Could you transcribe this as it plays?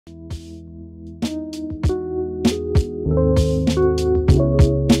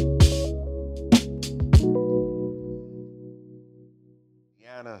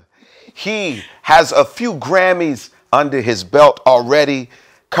He has a few Grammys under his belt already,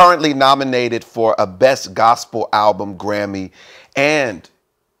 currently nominated for a Best Gospel Album Grammy, and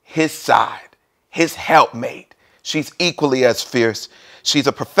his side, his helpmate, she's equally as fierce. She's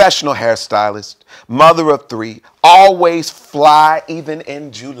a professional hairstylist, mother of 3, always fly, even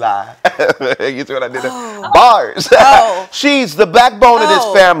in July. You see what I did there? Oh. Bars. Oh. She's the backbone of this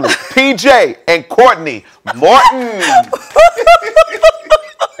family, PJ and Kortni Morton.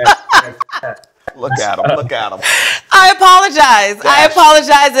 Look at him, look at him. I apologize. I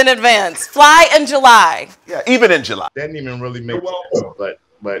apologize in advance. Fly in July. Yeah, even in July. That didn't even really make sense, but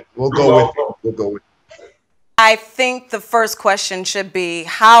we'll go with it. We'll go with it. I think the first question should be,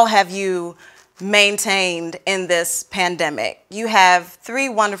 how have you maintained in this pandemic? You have 3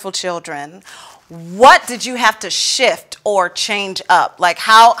 wonderful children. What did you have to shift or change up? Like,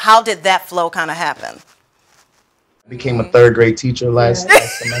 how did that flow kind of happen? I became a 3rd grade teacher last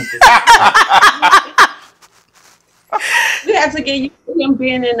semester. We had to get used to him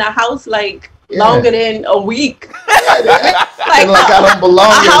being in the house like longer than a week. like I don't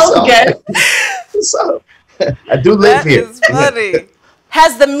belong here. What's up? I do live here. That is funny.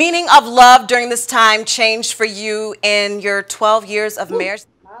 Has the meaning of love during this time changed for you in your 12 years of marriage?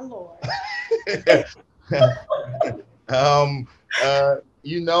 My Lord.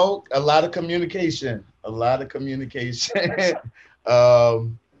 You know, a lot of communication. I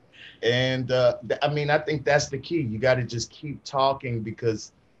mean, I think that's the key. You got to just keep talking,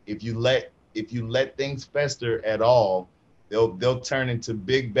 because if you let things fester at all, they'll turn into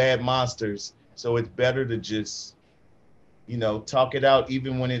big bad monsters. So it's better to just, you know, talk it out,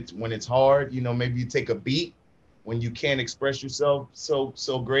 even when it's hard. You know, maybe you take a beat when you can't express yourself so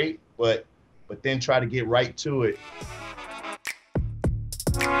great, but then try to get right to it.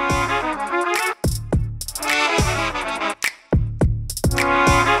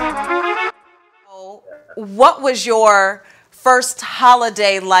 What was your first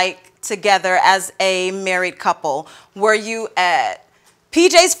holiday like together as a married couple? Were you at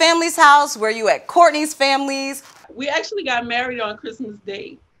PJ's family's house? Were you at Kortni's family's? We actually got married on Christmas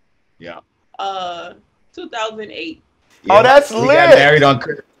Day. Yeah. 2008. Yeah, oh, that's lit.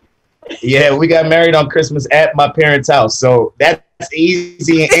 We got married on Christmas at my parents' house. So that's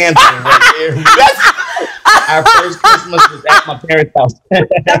easy answer right there. Our first Christmas was at my parents' house.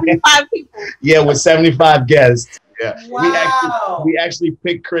 75 people. Yeah, with 75 guests. Yeah. Wow. We actually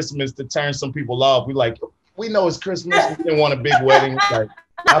picked Christmas to turn some people off. We know it's Christmas. We didn't want a big wedding. Like,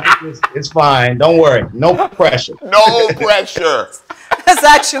 it's fine. Don't worry. No pressure. No pressure. That's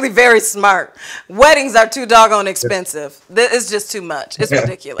actually very smart. Weddings are too doggone expensive. It's just too much. It's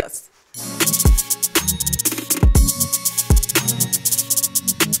ridiculous.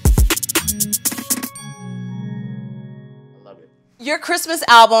 Your Christmas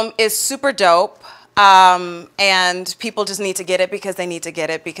album is super dope, and people just need to get it because they need to get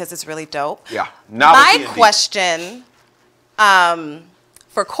it because it's really dope. Yeah. My question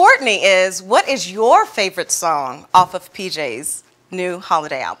for Kortni is, what is your favorite song off of PJ's new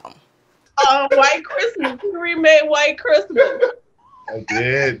holiday album? White Christmas. He remade White Christmas. I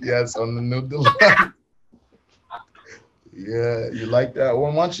did, yes, on the new deluxe. Yeah, you like that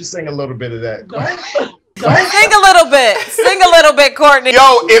one? Why don't you sing a little bit of that? Sing a little bit. Sing a little bit, Kortni.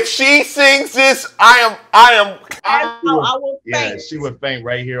 Yo, if she sings this, I will faint. Yeah, she would faint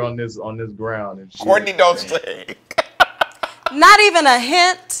right here on this ground. Kortni don't sing. Not even a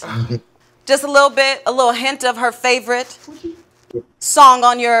hint. Just a little bit, a little hint of her favorite song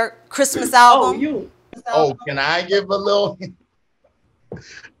on your Christmas album. Oh, can I give a little?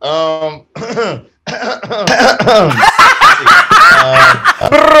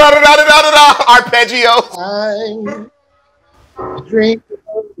 Arpeggio. I dream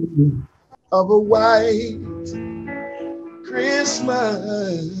of a white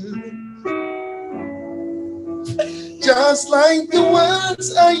Christmas, just like the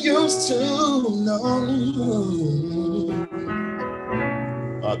ones I used to know.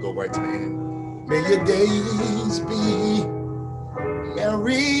 I'll go right to the end. May your days be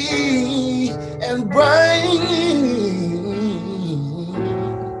merry and bright,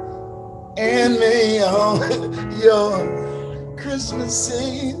 and may all your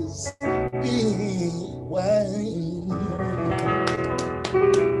Christmases be white.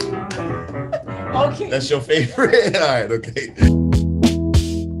 Okay. That's your favorite? All right, okay.